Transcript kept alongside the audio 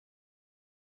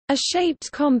A shaped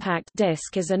compact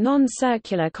disc is a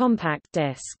non-circular compact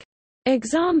disc.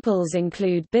 Examples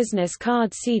include business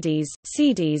card CDs,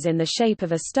 CDs in the shape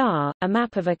of a star, a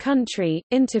map of a country,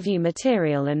 interview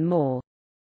material and more.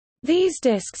 These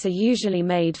discs are usually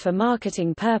made for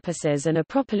marketing purposes and are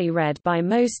properly read by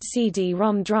most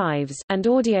CD-ROM drives, and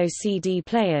audio CD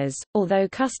players, although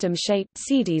custom-shaped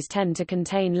CDs tend to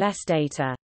contain less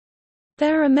data.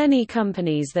 There are many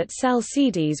companies that sell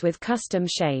CDs with custom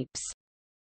shapes.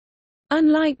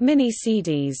 Unlike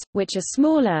mini-CDs, which are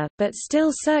smaller, but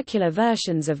still circular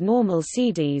versions of normal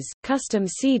CDs, custom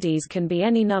CDs can be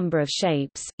any number of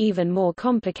shapes, even more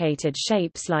complicated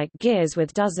shapes like gears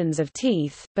with dozens of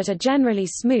teeth, but are generally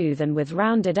smooth and with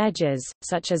rounded edges,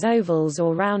 such as ovals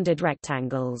or rounded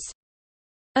rectangles.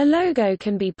 A logo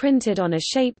can be printed on a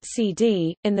shaped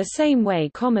CD, in the same way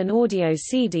common audio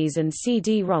CDs and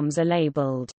CD-ROMs are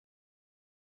labeled.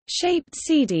 Shaped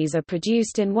CDs are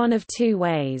produced in one of two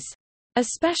ways. A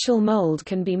special mold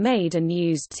can be made and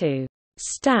used to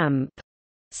stamp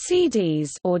CDs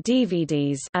or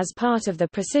DVDs as part of the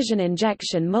precision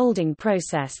injection molding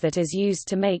process that is used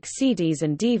to make CDs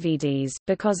and DVDs.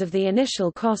 Because of the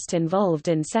initial cost involved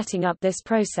in setting up this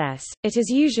process, it is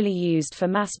usually used for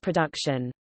mass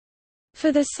production.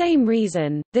 For the same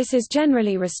reason, this is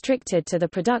generally restricted to the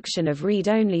production of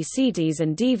read-only CDs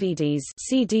and DVDs,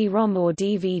 CD-ROM or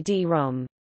DVD-ROM.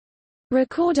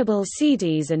 Recordable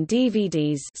CDs and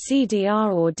DVDs,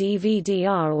 CDR or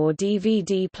DVD-R or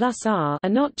DVD+R, are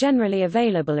not generally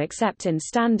available except in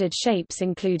standard shapes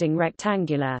including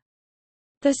rectangular.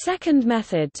 The second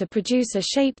method to produce a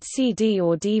shaped CD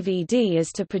or DVD is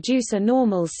to produce a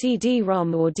normal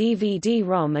CD-ROM or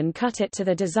DVD-ROM and cut it to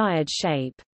the desired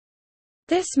shape.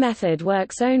 This method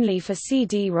works only for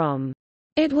CD-ROM.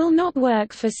 It will not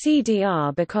work for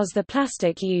CDR because the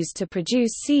plastic used to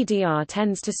produce CDR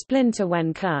tends to splinter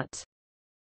when cut.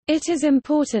 It is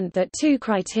important that two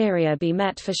criteria be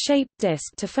met for shaped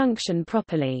disc to function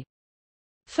properly.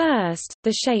 First,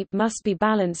 the shape must be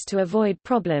balanced to avoid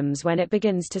problems when it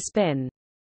begins to spin.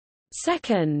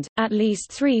 Second, at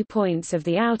least 3 points of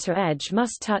the outer edge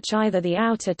must touch either the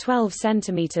outer 12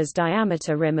 cm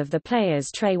diameter rim of the player's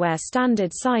tray where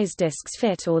standard size discs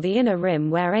fit or the inner rim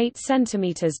where 8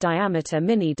 cm diameter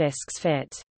mini discs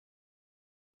fit.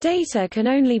 Data can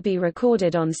only be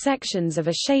recorded on sections of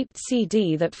a shaped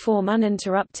CD that form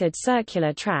uninterrupted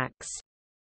circular tracks.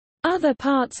 Other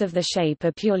parts of the shape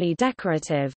are purely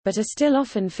decorative, but are still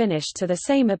often finished to the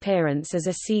same appearance as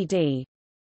a CD.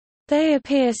 They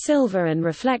appear silver and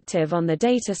reflective on the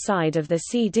data side of the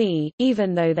CD,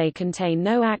 even though they contain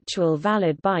no actual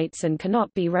valid bytes and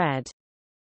cannot be read.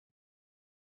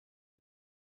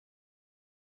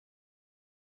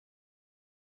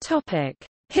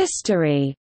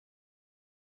 History.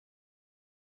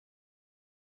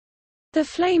 The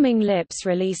Flaming Lips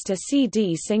released a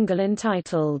CD single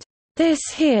entitled, "This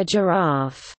Here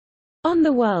Giraffe," on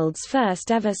the world's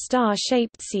first ever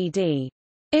star-shaped CD.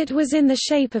 It was in the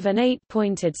shape of an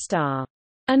 8-pointed star.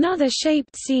 Another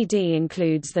shaped CD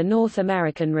includes the North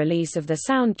American release of the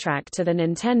soundtrack to the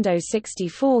Nintendo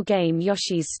 64 game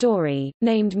Yoshi's Story,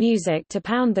 named Music to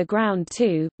Pound the Ground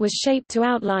 2, was shaped to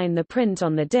outline the print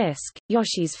on the disc,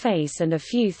 Yoshi's face and a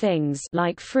few things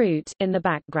like fruit in the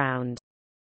background.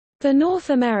 The North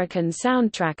American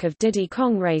soundtrack of Diddy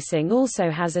Kong Racing also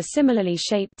has a similarly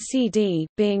shaped CD,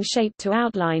 being shaped to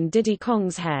outline Diddy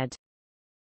Kong's head.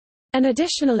 An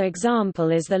additional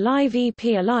example is the live EP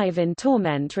Alive in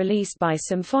Torment released by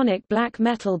symphonic black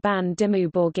metal band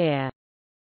Dimmu Borgir.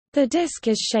 The disc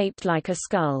is shaped like a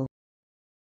skull.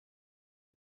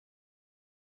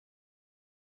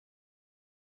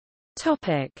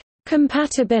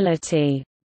 Compatibility.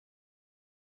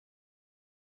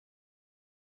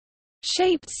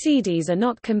 Shaped CDs are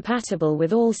not compatible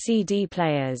with all CD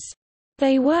players.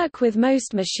 They work with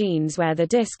most machines where the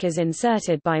disc is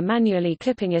inserted by manually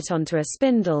clipping it onto a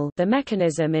spindle, the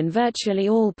mechanism in virtually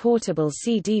all portable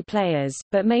CD players,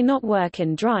 but may not work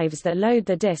in drives that load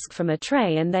the disc from a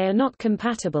tray, and they are not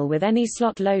compatible with any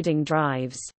slot loading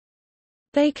drives.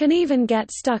 They can even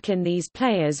get stuck in these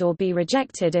players or be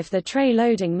rejected if the tray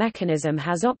loading mechanism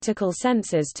has optical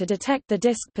sensors to detect the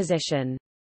disc position.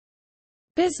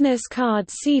 Business card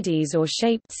CDs or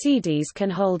shaped CDs can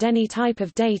hold any type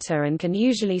of data and can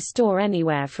usually store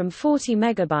anywhere from 40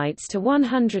 megabytes to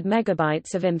 100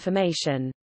 megabytes of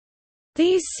information.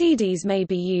 These CDs may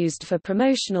be used for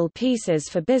promotional pieces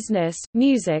for business,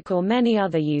 music or many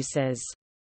other uses.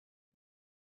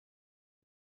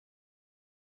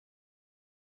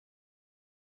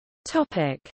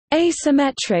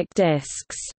 Asymmetric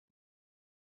discs.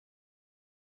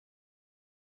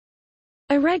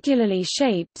 Irregularly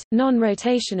shaped,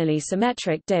 non-rotationally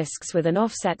symmetric disks with an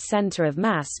offset center of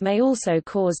mass may also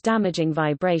cause damaging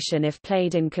vibration if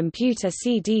played in computer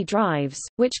CD drives,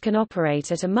 which can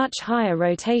operate at a much higher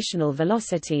rotational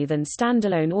velocity than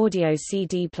standalone audio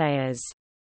CD players.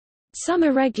 Some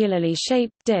irregularly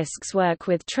shaped disks work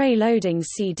with tray-loading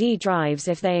CD drives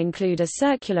if they include a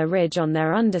circular ridge on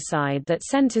their underside that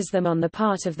centers them on the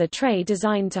part of the tray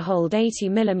designed to hold 80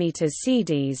 mm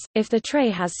CDs, if the tray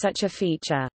has such a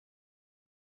feature.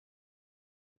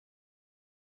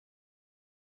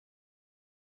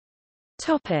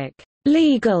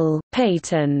 Legal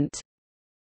patent.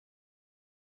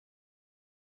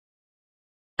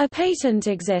 A patent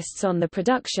exists on the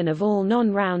production of all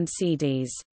non-round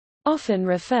CDs. Often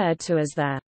referred to as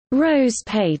the Rose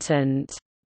patent.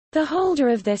 The holder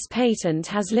of this patent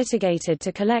has litigated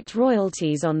to collect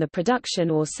royalties on the production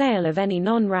or sale of any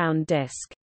non-round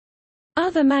disc.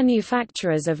 Other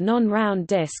manufacturers of non-round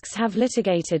discs have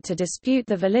litigated to dispute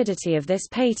the validity of this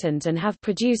patent and have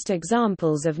produced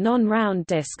examples of non-round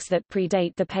discs that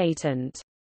predate the patent.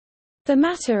 The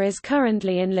matter is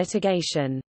currently in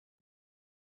litigation.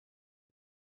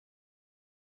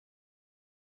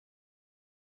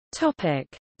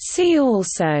 See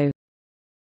also: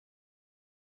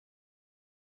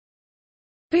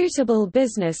 bootable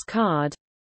business card,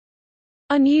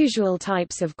 unusual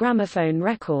types of gramophone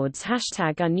records,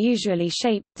 #unusually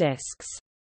shaped discs.